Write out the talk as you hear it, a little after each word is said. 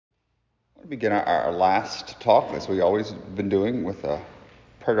To begin our last talk, as we always have been doing, with a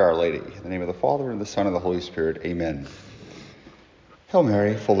prayer to Our Lady. In the name of the Father, and the Son, and the Holy Spirit. Amen. Hail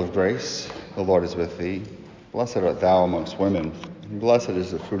Mary, full of grace, the Lord is with thee. Blessed art thou amongst women, and blessed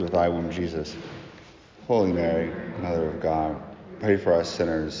is the fruit of thy womb, Jesus. Holy Mary, Mother of God, pray for us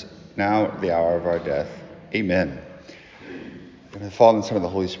sinners, now at the hour of our death. Amen. In the Father, and the Son, and the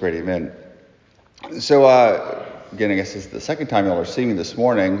Holy Spirit. Amen. So, again, I guess it's the second time y'all are seeing me this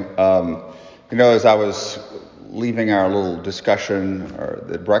morning. As I was leaving our little discussion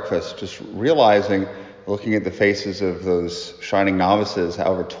at breakfast, just realizing, looking at the faces of those shining novices, how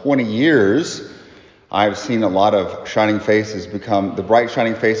over 20 years, I've seen a lot of shining faces become the bright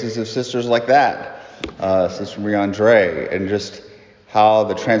shining faces of sisters like that, Sister Marie Andre, and just how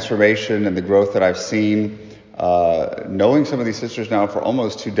the transformation and the growth that I've seen, knowing some of these sisters now for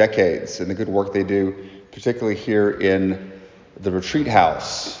almost 2 decades, and the good work they do, particularly here in the retreat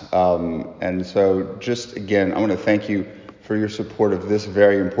house. And so just again, I want to thank you for your support of this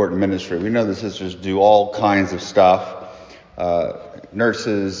very important ministry. We know the sisters do all kinds of stuff,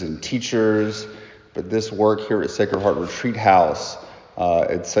 nurses and teachers, but this work here at Sacred Heart Retreat House,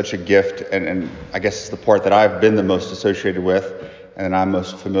 it's such a gift, and I guess it's the part that I've been the most associated with and I'm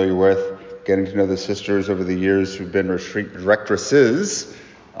most familiar with, getting to know the sisters over the years who've been retreat directresses,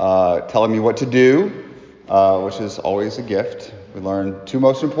 telling me what to do, which is always a gift. We learn 2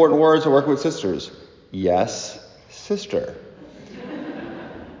 most important words of working with sisters. Yes, sister.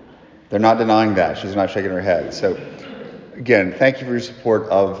 They're not denying that. She's not shaking her head. So, again, thank you for your support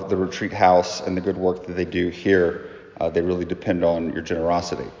of the retreat house and the good work that they do here. They really depend on your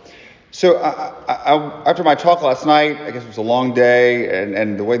generosity. So, after my talk last night, I guess it was a long day,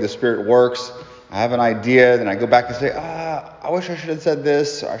 and the way the Spirit works, I have an idea, then I go back and say, I wish I should have said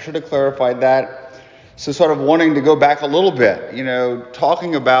this, or I should have clarified that. So sort of wanting to go back a little bit,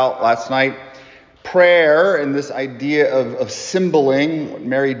 talking about last night prayer and this idea of symboling, what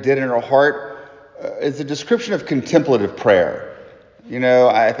Mary did in her heart, is a description of contemplative prayer.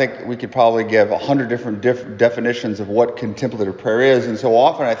 I think we could probably give 100 different definitions of what contemplative prayer is. And so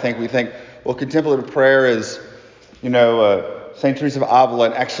often I think we think, well, contemplative prayer is, St. Teresa of Avila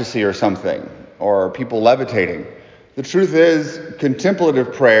in ecstasy or something, or people levitating. The truth is, true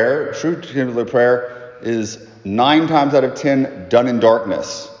contemplative prayer is 9 times out of 10 done in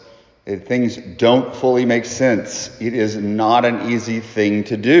darkness. Things don't fully make sense. It is not an easy thing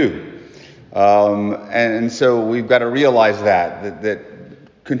to do. And so we've got to realize that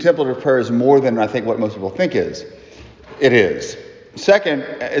contemplative prayer is more than I think what most people think it is. Second,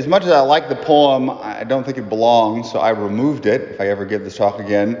 as much as I like the poem, I don't think it belongs, so I removed it if I ever give this talk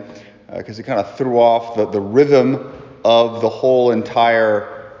again, because it kind of threw off the rhythm of the whole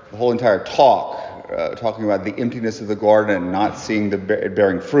entire talk, talking about the emptiness of the garden and not seeing it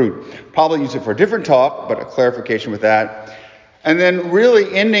bearing fruit. Probably use it for a different talk, but a clarification with that. And then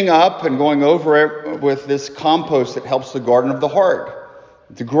really ending up and going over it with this compost that helps the garden of the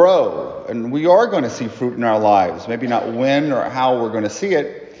heart to grow. And we are going to see fruit in our lives. Maybe not when or how we're going to see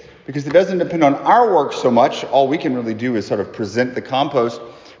it, because it doesn't depend on our work so much. All we can really do is sort of present the compost.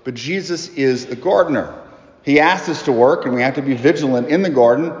 But Jesus is the gardener. He asks us to work, and we have to be vigilant in the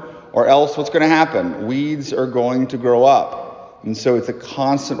garden, or else what's going to happen? Weeds are going to grow up. And so it's a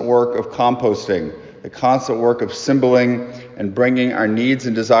constant work of composting, the constant work of symboling and bringing our needs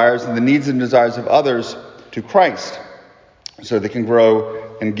and desires and the needs and desires of others to Christ so they can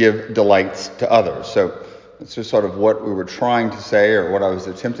grow and give delights to others. So that's just sort of what we were trying to say, or what I was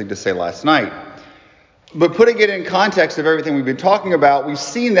attempting to say last night. But putting it in context of everything we've been talking about, we've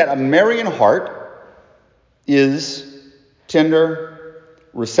seen that a Marian heart is tender,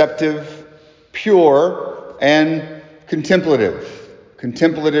 receptive, pure, and contemplative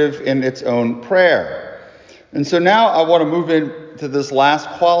in its own prayer. And so now I want to move into this last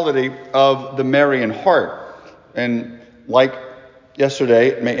quality of the Marian heart. And like yesterday,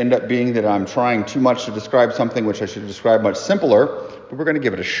 it may end up being that I'm trying too much to describe something which I should describe much simpler, but we're going to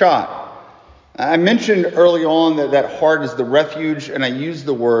give it a shot. I mentioned early on that heart is the refuge, and I used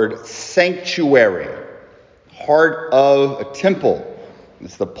the word sanctuary, heart of a temple.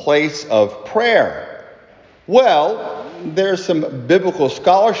 It's the place of prayer. Well, there's some biblical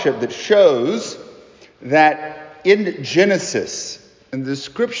scholarship that shows that in Genesis, in the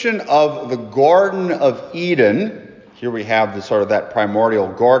description of the Garden of Eden, here we have the sort of that primordial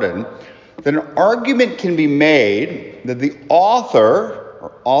garden, then an argument can be made that the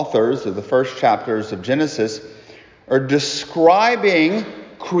authors of the first chapters of Genesis are describing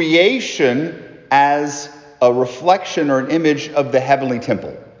creation as a reflection or an image of the heavenly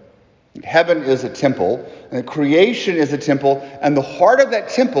temple. Heaven is a temple, and creation is a temple, and the heart of that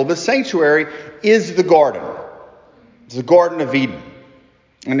temple, the sanctuary, is the garden. It's the Garden of Eden.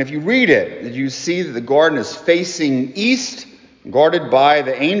 And if you read it, you see that the garden is facing east, guarded by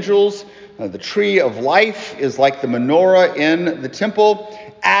the angels. The tree of life is like the menorah in the temple.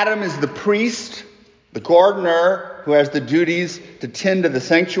 Adam is the priest, the gardener who has the duties to tend to the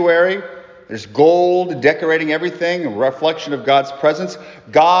sanctuary. There's gold decorating everything, a reflection of God's presence.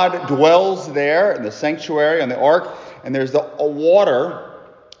 God dwells there in the sanctuary on the ark, and there's the water,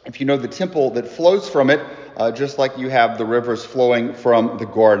 if you know the temple, that flows from it, just like you have the rivers flowing from the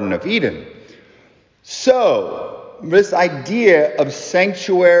Garden of Eden. So, this idea of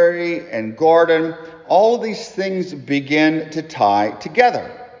sanctuary and garden, all of these things begin to tie together.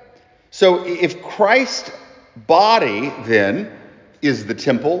 So, if Christ's body, then, is the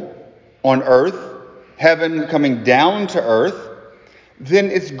temple on earth, heaven coming down to earth, then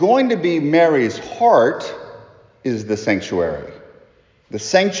it's going to be Mary's heart is the sanctuary. The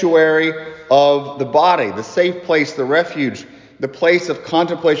sanctuary of the body, the safe place, the refuge, the place of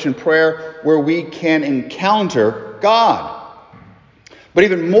contemplation, prayer, where we can encounter God. But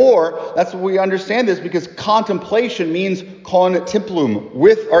even more, that's what we understand this, because contemplation means con templum,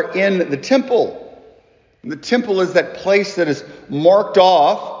 with or in the temple. And the temple is that place that is marked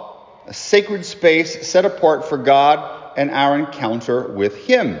off, a sacred space set apart for God and our encounter with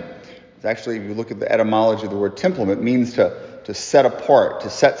Him. It's actually, if you look at the etymology of the word templum, it means to set apart, to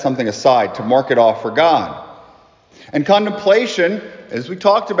set something aside, to mark it off for God. And contemplation, as we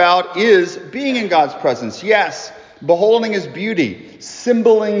talked about, is being in God's presence. Yes, beholding His beauty,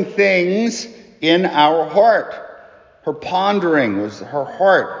 symboling things in our heart. Her pondering was her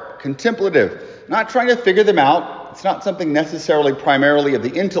heart, contemplative, not trying to figure them out. It's not something necessarily primarily of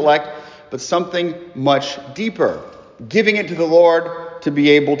the intellect, but something much deeper. Giving it to the Lord to be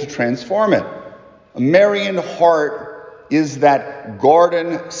able to transform it. A Marian heart is that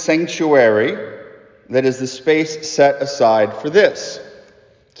garden sanctuary that is the space set aside for this.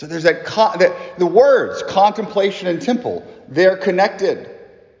 So there's the words, contemplation and temple, they're connected.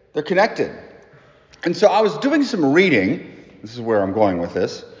 They're connected. And so I was doing some reading. This is where I'm going with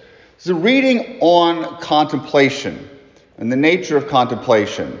this. It's a reading on contemplation and the nature of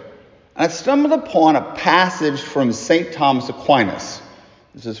contemplation. And I stumbled upon a passage from St. Thomas Aquinas.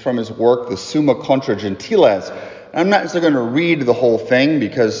 This is from his work, the Summa Contra Gentiles. And I'm not necessarily going to read the whole thing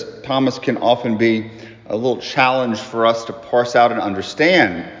because Thomas can often be a little challenge for us to parse out and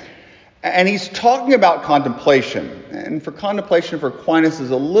understand. And he's talking about contemplation. And for contemplation for Aquinas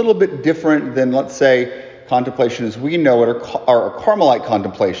is a little bit different than, let's say, contemplation as we know it, or a Carmelite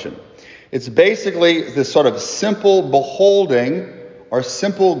contemplation. It's basically this sort of simple beholding or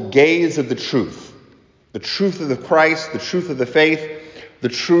simple gaze of the truth of the Christ, the truth of the faith, the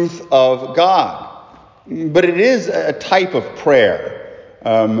truth of God. But it is a type of prayer.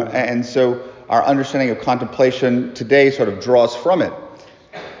 And so our understanding of contemplation today sort of draws from it.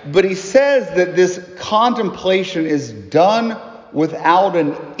 But he says that this contemplation is done without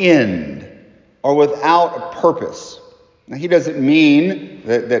an end or without a purpose. Now, he doesn't mean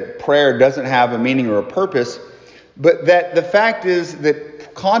that prayer doesn't have a meaning or a purpose, but that the fact is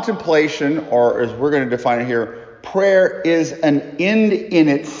that contemplation, or as we're going to define it here, prayer is an end in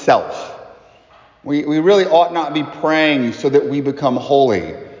itself. We really ought not be praying so that we become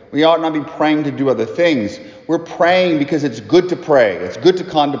holy. We ought not be praying to do other things. We're praying because it's good to pray. It's good to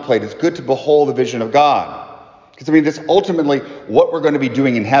contemplate. It's good to behold the vision of God. Because, that's ultimately what we're going to be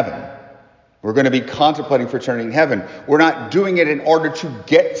doing in heaven. We're going to be contemplating for eternity in heaven. We're not doing it in order to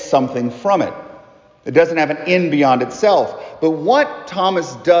get something from it. It doesn't have an end beyond itself. But what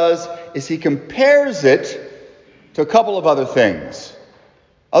Thomas does is he compares it to a couple of other things.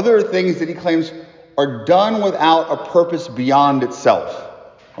 Other things that he claims are done without a purpose beyond itself.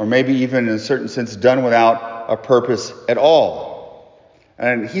 Or maybe even in a certain sense done without a purpose at all.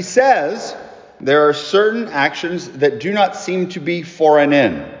 And he says there are certain actions that do not seem to be for an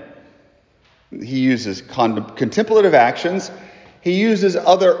end. He uses contemplative actions. He uses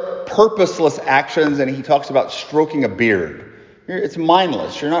other purposeless actions, and he talks about stroking a beard. It's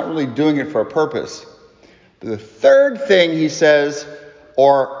mindless. You're not really doing it for a purpose. The third thing he says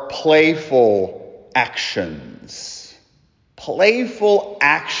are playful actions. Playful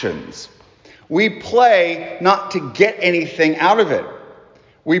actions. We play not to get anything out of it.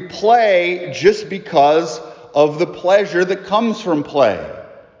 We play just because of the pleasure that comes from play.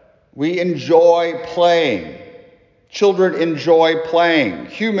 We enjoy playing. Children enjoy playing.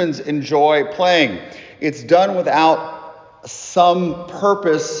 Humans enjoy playing. It's done without some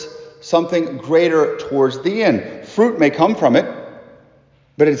purpose, something greater towards the end. Fruit may come from it,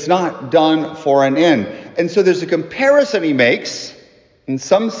 but it's not done for an end. And so there's a comparison he makes, in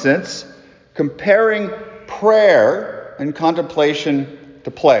some sense, comparing prayer and contemplation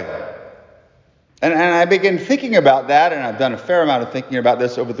to play. And I began thinking about that, and I've done a fair amount of thinking about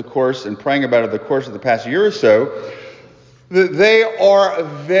this over the course and praying about it over the course of the past year or so, that they are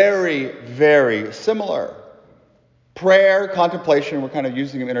very, very similar. Prayer, contemplation, we're kind of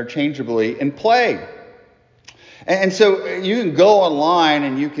using them interchangeably, and play. And so you can go online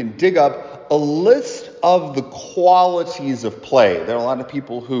and you can dig up a list of the qualities of play. There are a lot of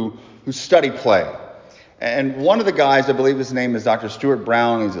people who study play. And one of the guys, I believe his name is Dr. Stuart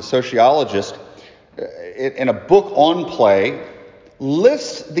Brown, he's a sociologist, in a book on play,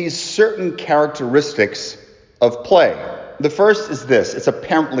 lists these certain characteristics of play. The first is this: it's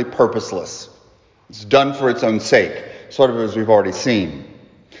apparently purposeless. It's done for its own sake, sort of as we've already seen.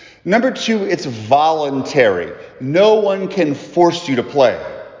 Number two, it's voluntary. No one can force you to play.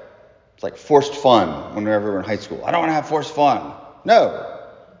 It's like forced fun whenever we were in high school. I don't want to have forced fun. No,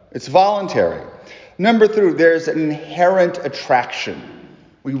 it's voluntary. Number three, there's an inherent attraction.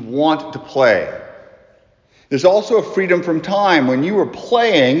 We want to play. There's also a freedom from time. When you are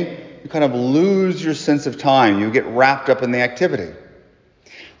playing, you kind of lose your sense of time. You get wrapped up in the activity.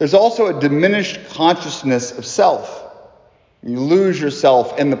 There's also a diminished consciousness of self. You lose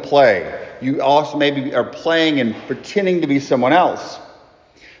yourself in the play. You also maybe are playing and pretending to be someone else.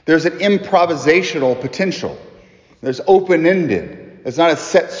 There's an improvisational potential. There's open-ended. There's not a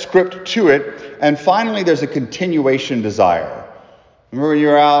set script to it. And finally, there's a continuation desire. Remember when you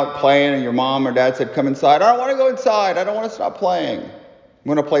were out playing and your mom or dad said, come inside? I don't want to go inside. I don't want to stop playing. I'm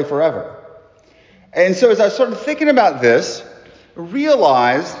going to play forever. And so as I started thinking about this, I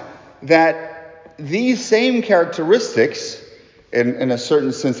realized that these same characteristics, in a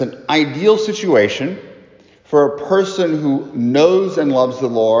certain sense, an ideal situation for a person who knows and loves the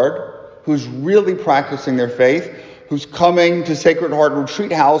Lord, who's really practicing their faith, who's coming to Sacred Heart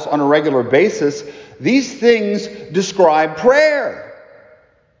Retreat House on a regular basis, these things describe prayer.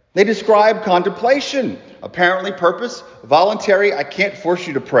 They describe contemplation. Apparently purpose, voluntary, I can't force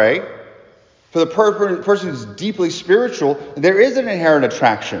you to pray. For the person who's deeply spiritual, there is an inherent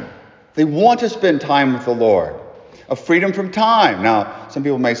attraction. They want to spend time with the Lord. A freedom from time. Now, some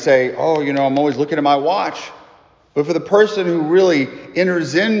people may say, I'm always looking at my watch. But for the person who really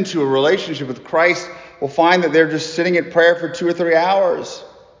enters into a relationship with Christ, will find that they're just sitting at prayer for 2 or 3 hours.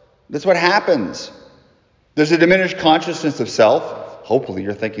 That's what happens. There's a diminished consciousness of self. Hopefully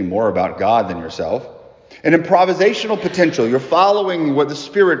you're thinking more about God than yourself. An improvisational potential. You're following what the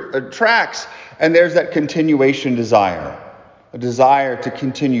Spirit attracts. And there's that continuation desire. A desire to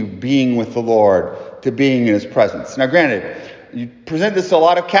continue being with the Lord, to being in His presence. Now granted, you present this to a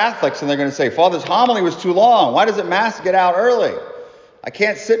lot of Catholics and they're going to say, Father's homily was too long. Why doesn't Mass get out early? I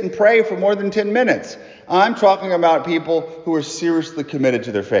can't sit and pray for more than 10 minutes. I'm talking about people who are seriously committed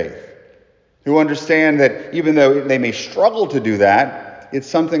to their faith. Who understand that even though they may struggle to do that, it's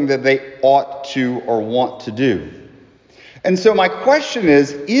something that they ought to or want to do. And so my question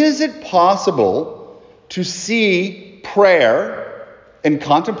is it possible to see prayer and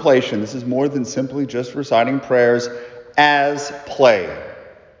contemplation, this is more than simply just reciting prayers, as play?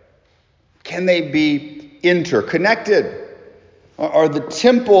 Can they be interconnected? Are the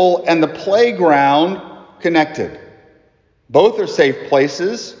temple and the playground connected? Both are safe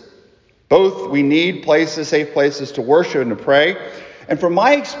places. Both we need places, safe places to worship and to pray. And from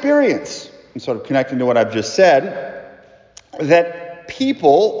my experience, and sort of connecting to what I've just said, that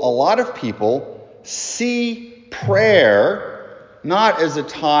people, a lot of people, see prayer not as a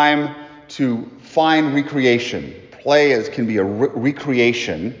time to find recreation. Play can be a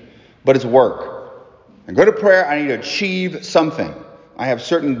recreation, but it's work. I go to prayer, I need to achieve something. I have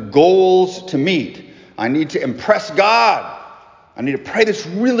certain goals to meet. I need to impress God. I need to pray this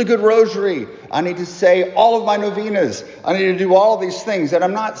really good rosary. I need to say all of my novenas. I need to do all of these things. And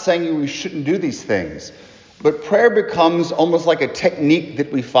I'm not saying we shouldn't do these things. But prayer becomes almost like a technique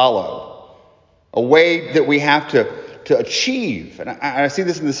that we follow. A way that we have to achieve. And I see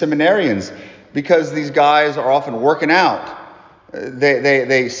this in the seminarians because these guys are often working out.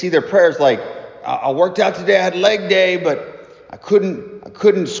 They see their prayers like, I worked out today, I had leg day, but I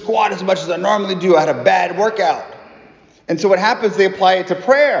couldn't squat as much as I normally do. I had a bad workout. And so what happens, they apply it to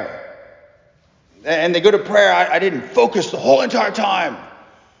prayer. And they go to prayer, I didn't focus the whole entire time.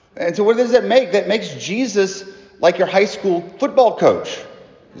 And so what does that make? That makes Jesus like your high school football coach.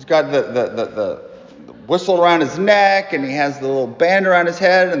 He's got the whistle around his neck, and he has the little band around his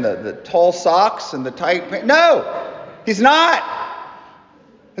head, and the tall socks, and the tight pants. No, he's not.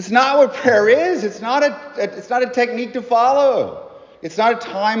 It's not what prayer is. It's not a technique to follow. It's not a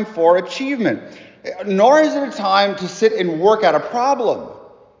time for achievement. Nor is it a time to sit and work out a problem.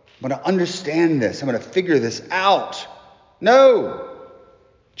 I'm going to understand this. I'm going to figure this out. No.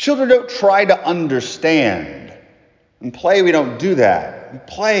 Children don't try to understand. In play, we don't do that. In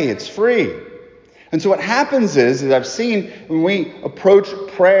play, it's free. And so what happens is I've seen when we approach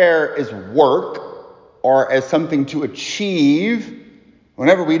prayer as work or as something to achieve,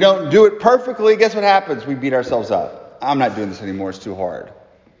 whenever we don't do it perfectly, guess what happens? We beat ourselves up. I'm not doing this anymore. It's too hard.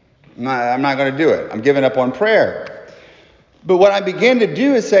 I'm not going to do it. I'm giving up on prayer. But what I begin to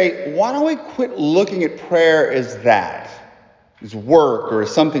do is say, why don't we quit looking at prayer as that, as work or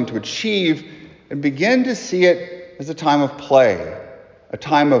as something to achieve, and begin to see it as a time of play, a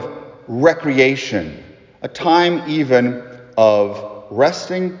time of recreation, a time even of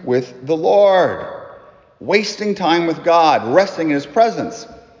resting with the Lord, wasting time with God, resting in his presence.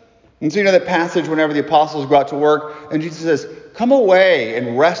 And so you know that passage whenever the apostles go out to work and Jesus says, come away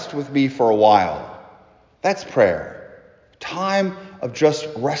and rest with me for a while. That's prayer. Time of just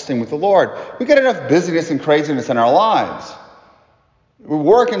resting with the Lord. We get enough busyness and craziness in our lives. We're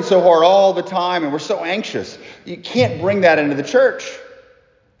working so hard all the time and we're so anxious. You can't bring that into the church.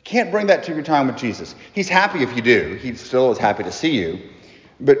 You can't bring that to your time with Jesus. He's happy if you do. He still is happy to see you.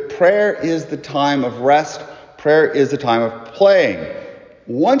 But prayer is the time of rest. Prayer is the time of playing.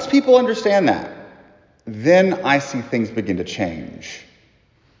 Once people understand that, then I see things begin to change.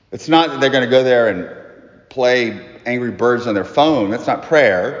 It's not that they're going to go there and play Angry Birds on their phone. That's not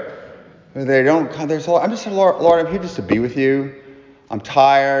prayer. They don't. I'm just saying, Lord, I'm here just to be with you. I'm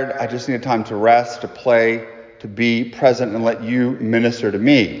tired. I just need a time to rest, to play, to be present, and let you minister to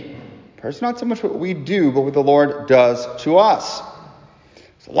me. Prayer's not so much what we do, but what the Lord does to us.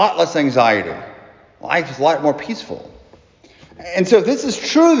 It's a lot less anxiety. Life is a lot more peaceful. And so if this is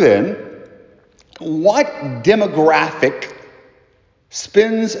true then, what demographic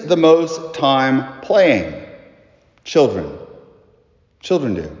spends the most time playing? Children.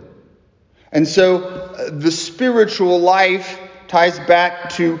 Children do. And so the spiritual life ties back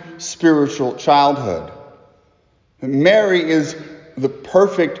to spiritual childhood. Mary is the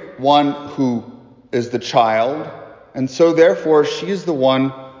perfect one who is the child, and so therefore she is the one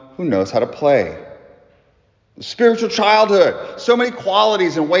who knows how to play. Spiritual childhood, so many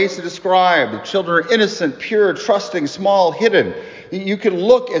qualities and ways to describe. The children are innocent, pure, trusting, small, hidden. You can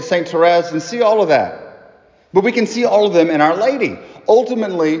look at St. Therese and see all of that. But we can see all of them in Our Lady.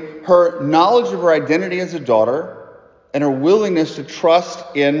 Ultimately, her knowledge of her identity as a daughter and her willingness to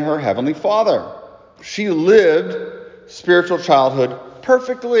trust in her Heavenly Father. She lived spiritual childhood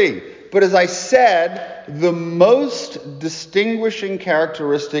perfectly. But as I said, the most distinguishing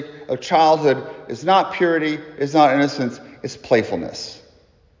characteristic of childhood is not purity, is not innocence, it's playfulness.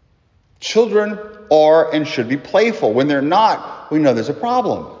 Children are and should be playful. When they're not, we know there's a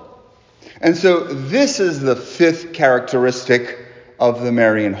problem. And so this is the fifth characteristic of the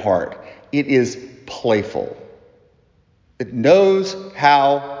Marian heart. It is playful. It knows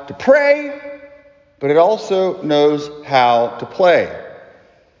how to pray, but it also knows how to play.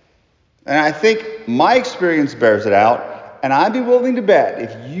 And I think my experience bears it out, and I'd be willing to bet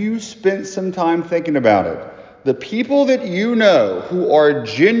if you spent some time thinking about it, the people that you know who are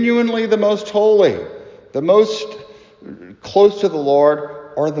genuinely the most holy, the most close to the Lord,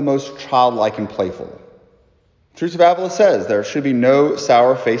 are the most childlike and playful. Teresa of Avila says there should be no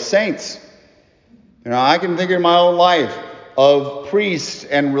sour-faced saints. I can think in my own life of priests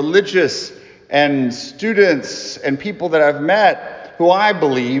and religious and students and people that I've met who I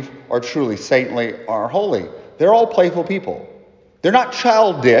believe are truly saintly, are holy. They're all playful people. They're not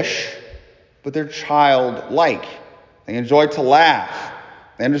childish, but they're childlike. They enjoy to laugh.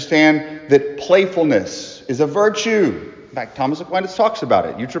 They understand that playfulness is a virtue. In fact, Thomas Aquinas talks about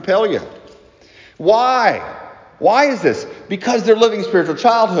it, eutrapelia. Why? Why is this? Because they're living spiritual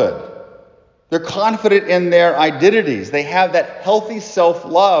childhood. They're confident in their identities. They have that healthy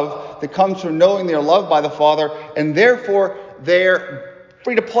self-love that comes from knowing they're loved by the Father, and therefore they're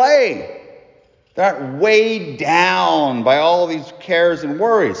free to play. They're not weighed down by all these cares and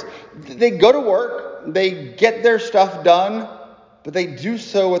worries. They go to work, they get their stuff done, but they do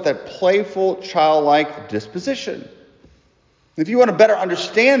so with that playful, childlike disposition. If you want to better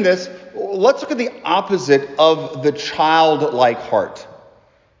understand this, let's look at the opposite of the childlike heart,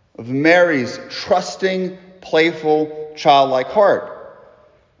 of Mary's trusting, playful, childlike heart.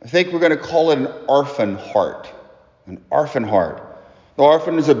 I think we're going to call it an orphan heart. An orphan heart. The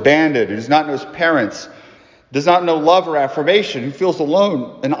orphan is abandoned, who does not know his parents, does not know love or affirmation, who feels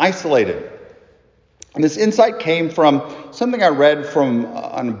alone and isolated. And this insight came from something I read from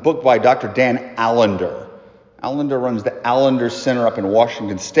on a book by Dr. Dan Allender. Allender runs the Allender Center up in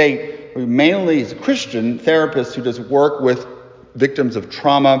Washington State, where he mainly is a Christian therapist who does work with victims of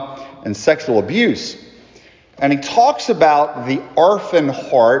trauma and sexual abuse. And he talks about the orphan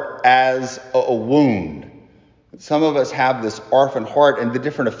heart as a wound. Some of us have this orphan heart and the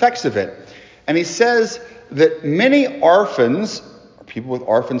different effects of it. And he says that many orphans, people with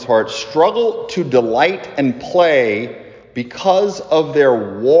orphans' hearts, struggle to delight and play because of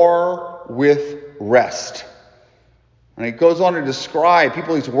their war with rest. And he goes on to describe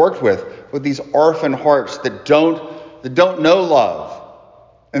people he's worked with these orphan hearts that don't know love.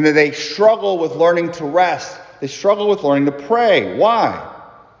 And that they struggle with learning to rest. They struggle with learning to pray. Why?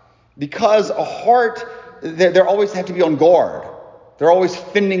 Because a heart, they always have to be on guard. They're always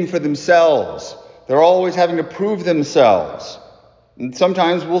fending for themselves. They're always having to prove themselves. And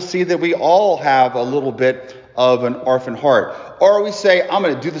sometimes we'll see that we all have a little bit of an orphan heart. Or we say, I'm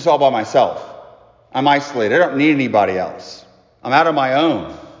going to do this all by myself. I'm isolated. I don't need anybody else. I'm out on my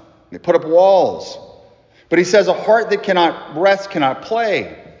own. They put up walls. But he says a heart that cannot rest cannot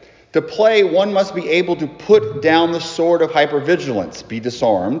play. To play, one must be able to put down the sword of hypervigilance, be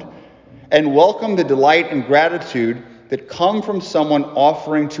disarmed, and welcome the delight and gratitude that come from someone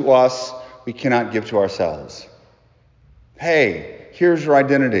offering to us we cannot give to ourselves. Hey, here's your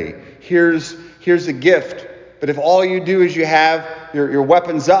identity. Here's a gift. But if all you do is you have your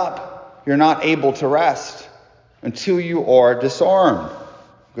weapons up, you're not able to rest until you are disarmed.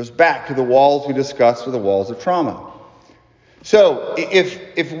 It goes back to the walls we discussed with the walls of trauma. So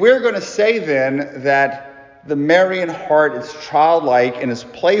if we're going to say then that the Marian heart is childlike and is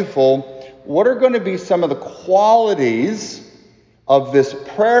playful, what are going to be some of the qualities of this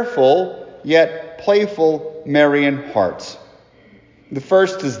prayerful yet playful Marian heart? The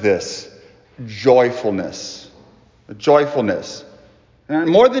first is this: joyfulness. Joyfulness. And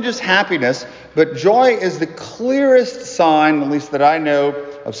more than just happiness, but joy is the clearest sign, at least that I know,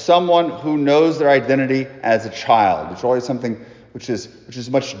 of someone who knows their identity as a child. Joy is something which is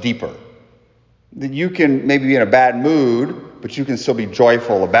much deeper. That you can maybe be in a bad mood, but you can still be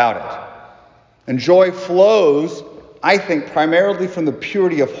joyful about it. And joy flows, I think, primarily from the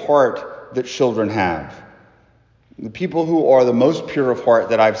purity of heart that children have. The people who are the most pure of heart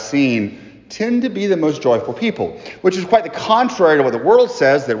that I've seen tend to be the most joyful people, which is quite the contrary to what the world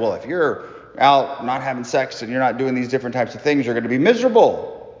says, that, well, if you're out not having sex and you're not doing these different types of things, you're going to be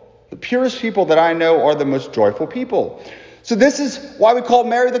miserable. The purest people that I know are the most joyful people. So this is why we call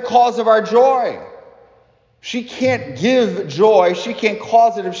Mary the cause of our joy. She can't give joy. She can't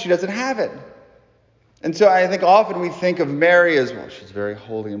cause it if she doesn't have it. And so I think often we think of Mary as, well, she's very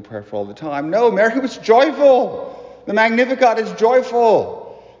holy and prayerful all the time. No, Mary was joyful. The Magnificat is joyful.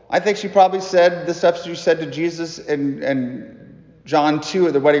 I think she probably said the stuff she said to Jesus in John 2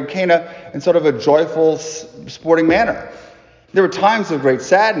 at the wedding of Cana in sort of a joyful, sporting manner. There were times of great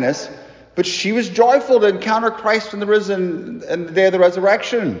sadness, but she was joyful to encounter Christ in the risen and the day of the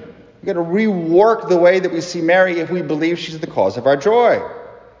resurrection. We've got to rework the way that we see Mary if we believe she's the cause of our joy.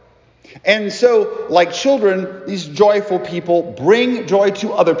 And so, like children, these joyful people bring joy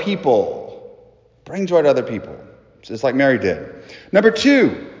to other people. Bring joy to other people, just like Mary did. Number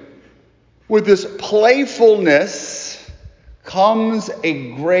 2, with this playfulness comes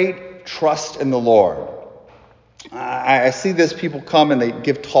a great trust in the Lord. I see this, people come and they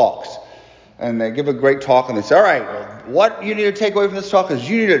give talks. And they give a great talk and they say, all right, well, what you need to take away from this talk is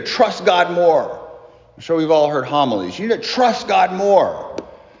you need to trust God more. I'm sure we've all heard homilies. You need to trust God more.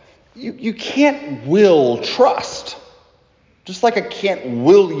 You can't will trust. Just like I can't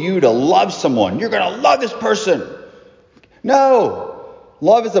will you to love someone. You're going to love this person. No.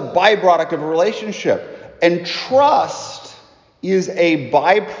 Love is a byproduct of a relationship. And trust is a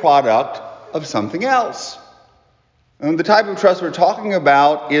byproduct of something else. And the type of trust we're talking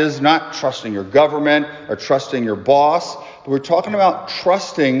about is not trusting your government or trusting your boss, but we're talking about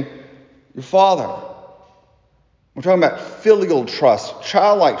trusting your Father. We're talking about filial trust,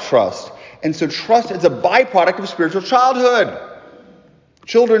 childlike trust. And so trust is a byproduct of spiritual childhood.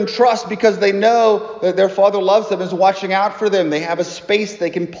 Children trust because they know that their Father loves them and is watching out for them. They have a space they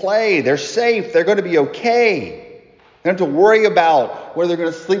can play. They're safe. They're going to be okay. They don't have to worry about where they're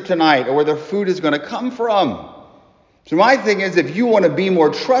going to sleep tonight or where their food is going to come from. So my thing is, if you want to be more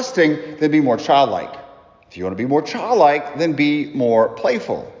trusting, then be more childlike. If you want to be more childlike, then be more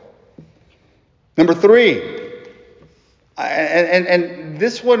playful. Number 3, and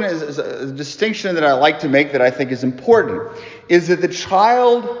this one is a distinction that I like to make that I think is important, is that the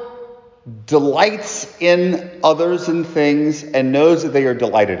child delights in others and things and knows that they are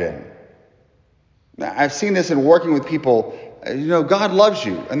delighted in. Now, I've seen this in working with people God loves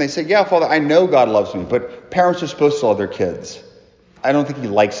you. And they say, yeah, Father, I know God loves me, but parents are supposed to love their kids. I don't think he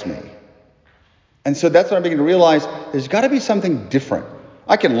likes me. And so that's what I'm beginning to realize. There's got to be something different.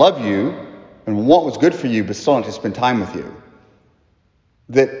 I can love you and want what's good for you, but still not to spend time with you.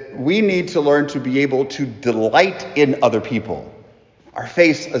 That we need to learn to be able to delight in other people. Our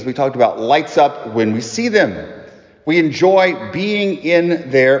face, as we talked about, lights up when we see them. We enjoy being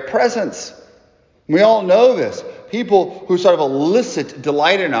in their presence. We all know this. People who sort of elicit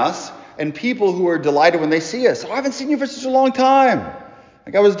delight in us, and people who are delighted when they see us. I haven't seen you for such a long time.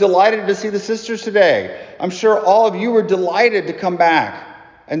 Like, I was delighted to see the sisters today. I'm sure all of you were delighted to come back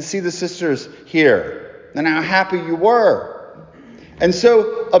and see the sisters here, and how happy you were. And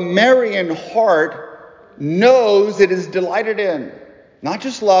so a Marian heart knows it is delighted in. Not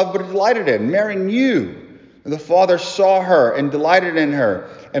just love, but delighted in. Mary knew the Father saw her and delighted in her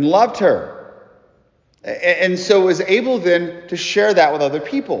and loved her. And so was able then to share that with other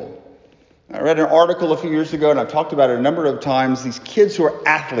people. I read an article a few years ago, and I've talked about it a number of times, these kids who are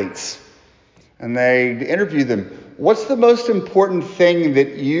athletes. And they interview them. What's the most important thing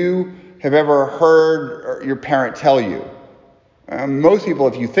that you have ever heard your parent tell you? Most people,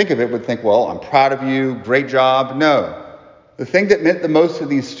 if you think of it, would think, well, I'm proud of you, great job. No. The thing that meant the most to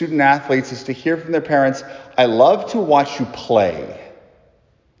these student athletes is to hear from their parents, I love to watch you play.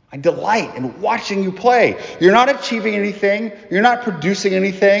 I delight in watching you play. You're not achieving anything. You're not producing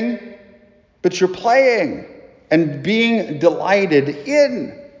anything. But you're playing and being delighted in.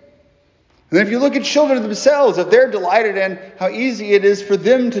 And then if you look at children themselves, if they're delighted in, how easy it is for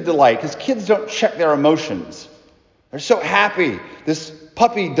them to delight. Because kids don't check their emotions. They're so happy. This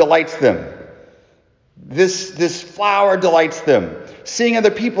puppy delights them. This flower delights them. Seeing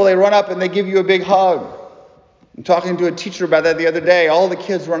other people, they run up and they give you a big hug. I'm talking to a teacher about that the other day. All the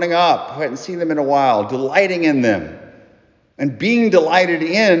kids running up, who hadn't seen them in a while, delighting in them. And being delighted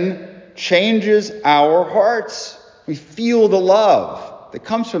in changes our hearts. We feel the love that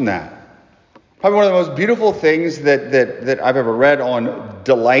comes from that. Probably one of the most beautiful things that I've ever read on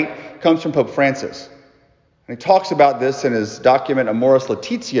delight comes from Pope Francis. And he talks about this in his document Amoris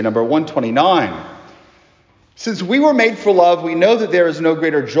Laetitia, number 129. Since we were made for love, we know that there is no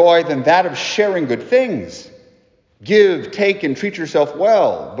greater joy than that of sharing good things. Give, take, and treat yourself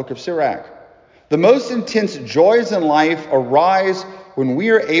well, Book of Sirach. The most intense joys in life arise when we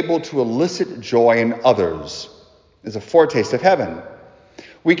are able to elicit joy in others. It's a foretaste of heaven.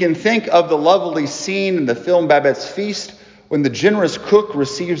 We can think of the lovely scene in the film Babette's Feast when the generous cook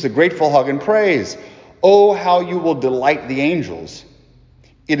receives a grateful hug and praise. Oh, how you will delight the angels.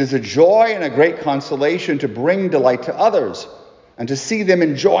 It is a joy and a great consolation to bring delight to others and to see them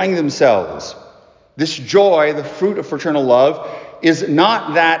enjoying themselves. This joy, the fruit of fraternal love, is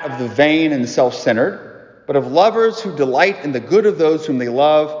not that of the vain and self-centered, but of lovers who delight in the good of those whom they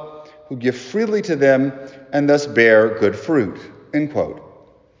love, who give freely to them and thus bear good fruit. End quote.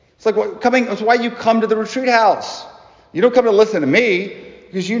 It's why you come to the retreat house. You don't come to listen to me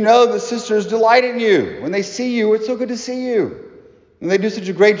because you know the sisters delight in you. When they see you, it's so good to see you. And they do such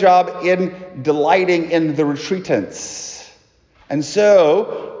a great job in delighting in the retreatants. And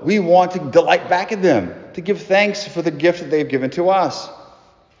so we want to delight back in them, to give thanks for the gift that they've given to us.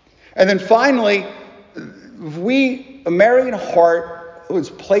 And then finally, a Marian heart who is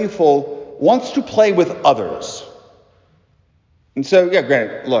playful wants to play with others. And so,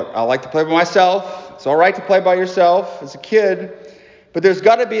 granted, look, I like to play by myself. It's all right to play by yourself as a kid. But there's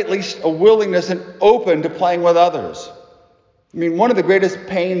got to be at least a willingness and open to playing with others. I mean, one of the greatest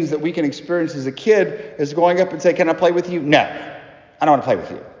pains that we can experience as a kid is going up and say, can I play with you? No, I don't want to play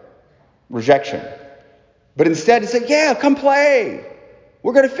with you. Rejection. But instead to say, yeah, come play.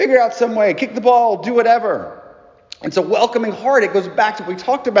 We're going to figure out some way. Kick the ball, do whatever. It's a welcoming heart. It goes back to what we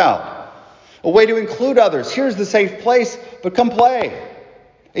talked about. A way to include others. Here's the safe place, but come play.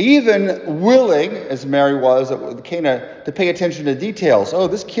 Even willing, as Mary was at Cana, to pay attention to details. Oh,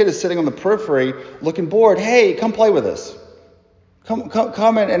 this kid is sitting on the periphery looking bored. Hey, come play with us.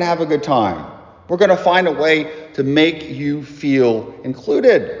 Come in and have a good time. We're going to find a way to make you feel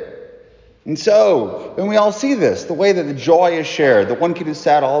included. And so, when we all see this, the way that the joy is shared, the one kid is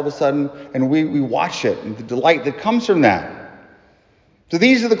sad all of a sudden, and we watch it, and the delight that comes from that. So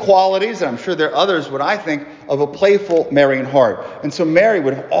these are the qualities, and I'm sure there are others, what I think, of a playful Marian heart. And so Mary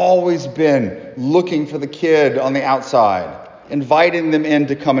would have always been looking for the kid on the outside, inviting them in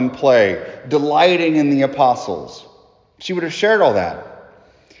to come and play, delighting in the apostles. She would have shared all that.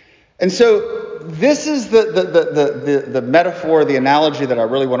 And so this is the metaphor, the analogy that I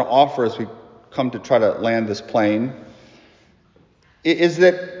really want to offer as we come to try to land this plane, is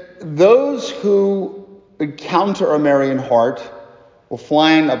that those who encounter a Marian heart, will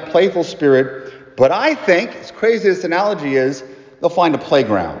find a playful spirit, but I think, as crazy as this analogy is, they'll find a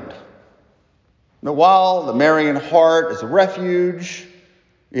playground. Now, while the Marian heart is a refuge,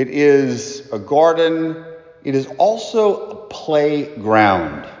 it is a garden, it is also a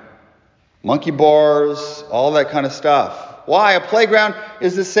playground. Monkey bars, all that kind of stuff. Why? A playground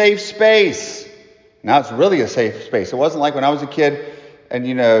is a safe space. Now it's really a safe space. It wasn't like when I was a kid and,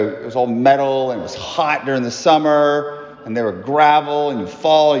 it was all metal and it was hot during the summer and there were gravel and you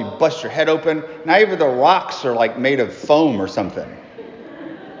fall, you bust your head open. Now even the rocks are like made of foam or something.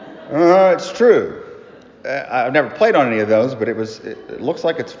 It's true. I've never played on any of those, but it looks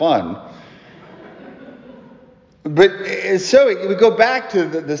like it's fun. But so we go back to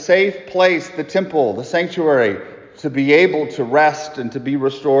the safe place, the temple, the sanctuary, to be able to rest and to be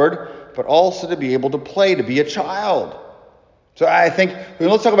restored, but also to be able to play, to be a child. So I think,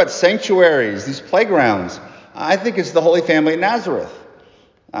 let's talk about sanctuaries, these playgrounds. I think it's the Holy Family at Nazareth.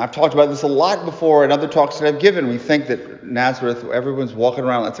 I've talked about this a lot before in other talks that I've given. We think that Nazareth, everyone's walking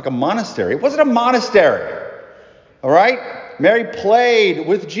around, it's like a monastery. It wasn't a monastery. All right? Mary played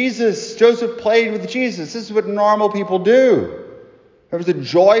with Jesus. Joseph played with Jesus. This is what normal people do. There was a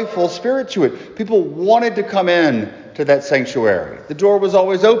joyful spirit to it. People wanted to come in to that sanctuary. The door was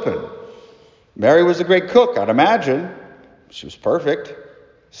always open. Mary was a great cook, I'd imagine. She was perfect.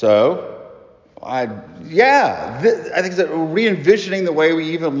 So, I think that re-envisioning the way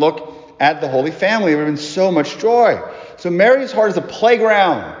we even look at the Holy Family, there would have been so much joy. So Mary's heart is a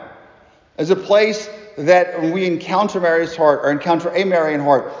playground, as a place that when we encounter Mary's heart or encounter a Marian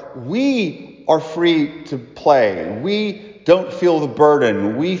heart, we are free to play. We don't feel the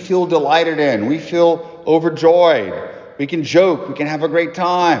burden. We feel delighted in. We feel overjoyed. We can joke. We can have a great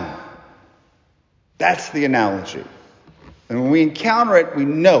time. That's the analogy. And when we encounter it, we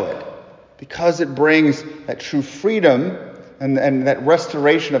know it because it brings that true freedom and that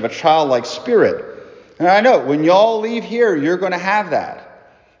restoration of a childlike spirit. And I know when y'all leave here, you're going to have that.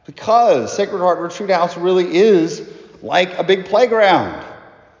 Because Sacred Heart Retreat House really is like a big playground.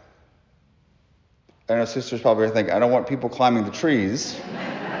 I know sisters probably think, I don't want people climbing the trees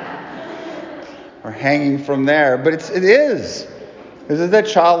or hanging from there. But it is. This is that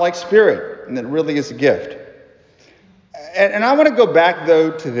childlike spirit. And it really is a gift. And I want to go back, though,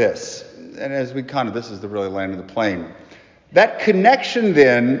 to this. And as we this is the really land of the plane. That connection,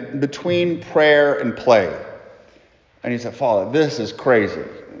 then, between prayer and play. And you say, Father, this is crazy.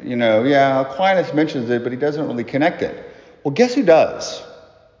 Aquinas mentions it, but he doesn't really connect it. Well, guess who does?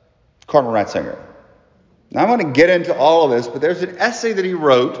 Cardinal Ratzinger. Now, I'm going to get into all of this, but there's an essay that he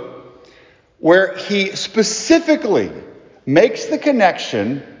wrote where he specifically makes the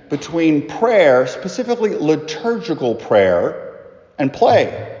connection between prayer, specifically liturgical prayer, and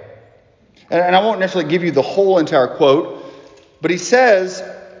play. And I won't necessarily give you the whole entire quote, but he says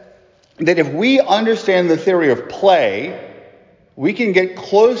that if we understand the theory of play, we can get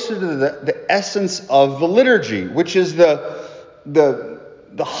closer to the essence of the liturgy, which is the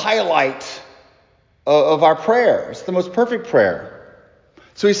highlight of our prayer. It's the most perfect prayer.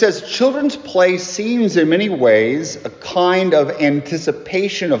 So he says, children's play seems in many ways a kind of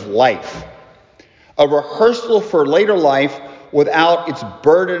anticipation of life, a rehearsal for later life without its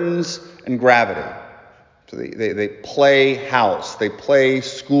burdens and gravity. So they play house, they play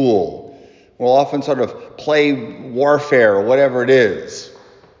school. We'll often sort of play warfare or whatever it is.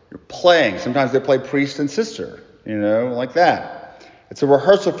 You're playing. Sometimes they play priest and sister, like that. It's a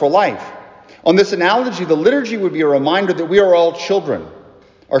rehearsal for life. On this analogy, the liturgy would be a reminder that we are all children,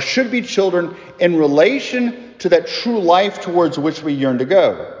 or should be children in relation to that true life towards which we yearn to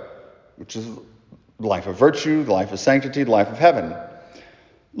go, which is the life of virtue, the life of sanctity, the life of heaven.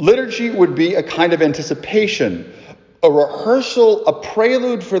 Liturgy would be a kind of anticipation, a rehearsal, a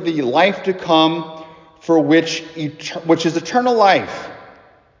prelude for the life to come, for which is eternal life.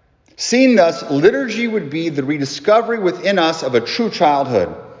 Seen thus, liturgy would be the rediscovery within us of a true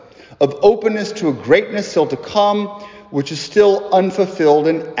childhood, of openness to a greatness still to come, which is still unfulfilled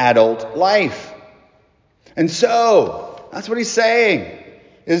in adult life. And so, that's what he's saying,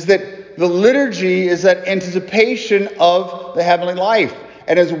 is that the liturgy is that anticipation of the heavenly life.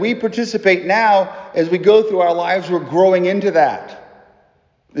 And as we participate now, as we go through our lives, we're growing into that.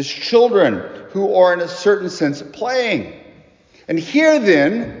 As children who are, in a certain sense, playing. And here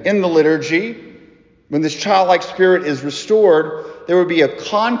then, in the liturgy, when this childlike spirit is restored, there would be a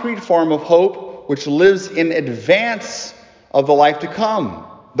concrete form of hope which lives in advance of the life to come,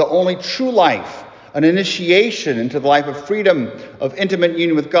 the only true life, an initiation into the life of freedom, of intimate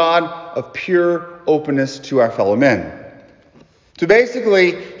union with God, of pure openness to our fellow men. So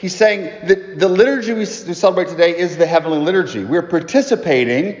basically, he's saying that the liturgy we celebrate today is the heavenly liturgy. We're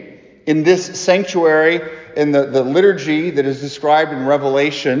participating in this sanctuary, in the liturgy that is described in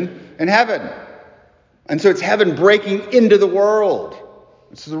Revelation in heaven. And so it's heaven breaking into the world.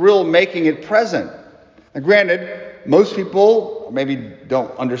 It's the real making it present. Now granted, most people maybe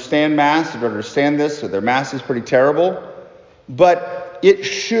don't understand Mass or don't understand this, or their Mass is pretty terrible. But it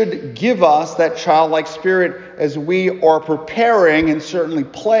should give us that childlike spirit as we are preparing and certainly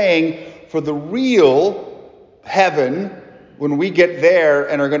playing for the real heaven when we get there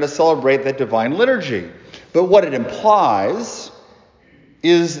and are going to celebrate that divine liturgy. But what it implies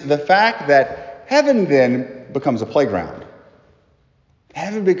is the fact that heaven then becomes a playground.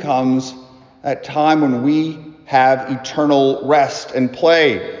 Heaven becomes that time when we have eternal rest and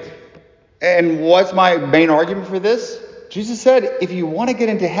play. And what's my main argument for this? Jesus said, if you want to get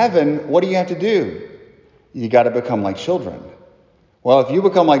into heaven, what do you have to do? You got to become like children. Well, if you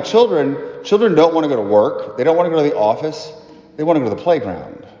become like children don't want to go to work. They don't want to go to the office. They want to go to the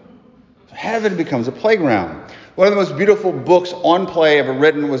playground. So heaven becomes a playground. One of the most beautiful books on play ever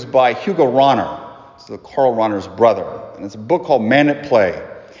written was by Hugo Rahner. It's Karl Rahner's brother. And it's a book called Man at Play.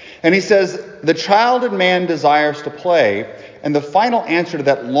 And he says, the child in man desires to play, and the final answer to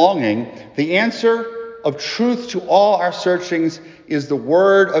that longing, the answer of truth to all our searchings, is the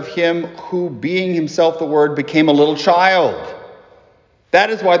word of him who, being himself the word, became a little child.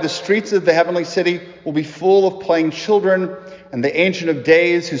 That is why the streets of the heavenly city will be full of playing children, and the Ancient of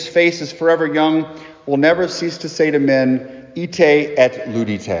Days, whose face is forever young, will never cease to say to men, ite et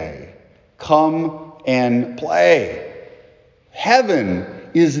ludite, come and play. Heaven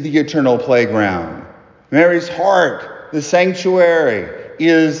is the eternal playground. Mary's heart, the sanctuary,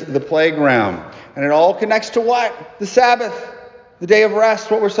 is the playground. And it all connects to what? The Sabbath, the day of rest,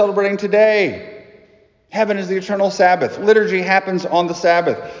 what we're celebrating today. Heaven is the eternal Sabbath. Liturgy happens on the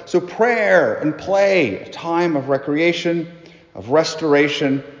Sabbath. So prayer and play, a time of recreation, of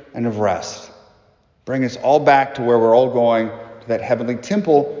restoration, and of rest. Bring us all back to where we're all going, to that heavenly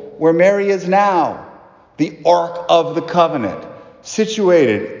temple where Mary is now, the Ark of the Covenant,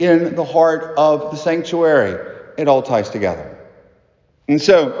 situated in the heart of the sanctuary. It all ties together. And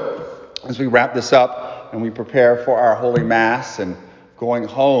so, as we wrap this up and we prepare for our Holy Mass and going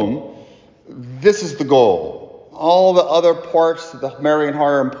home, this is the goal. All the other parts of the Marian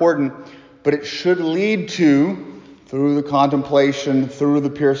heart are important, but it should lead to, through the contemplation, through the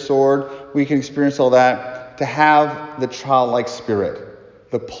pure sword, we can experience all that, to have the childlike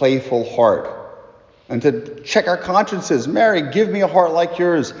spirit, the playful heart, and to check our consciences. Mary, give me a heart like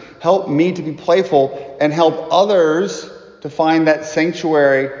yours. Help me to be playful and help others to find that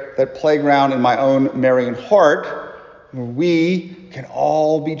sanctuary, that playground in my own Marian heart, where we can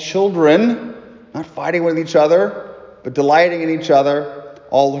all be children, not fighting with each other, but delighting in each other,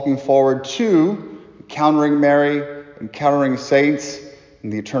 all looking forward to encountering Mary, encountering saints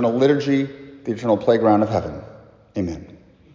in the eternal liturgy, the eternal playground of heaven. Amen.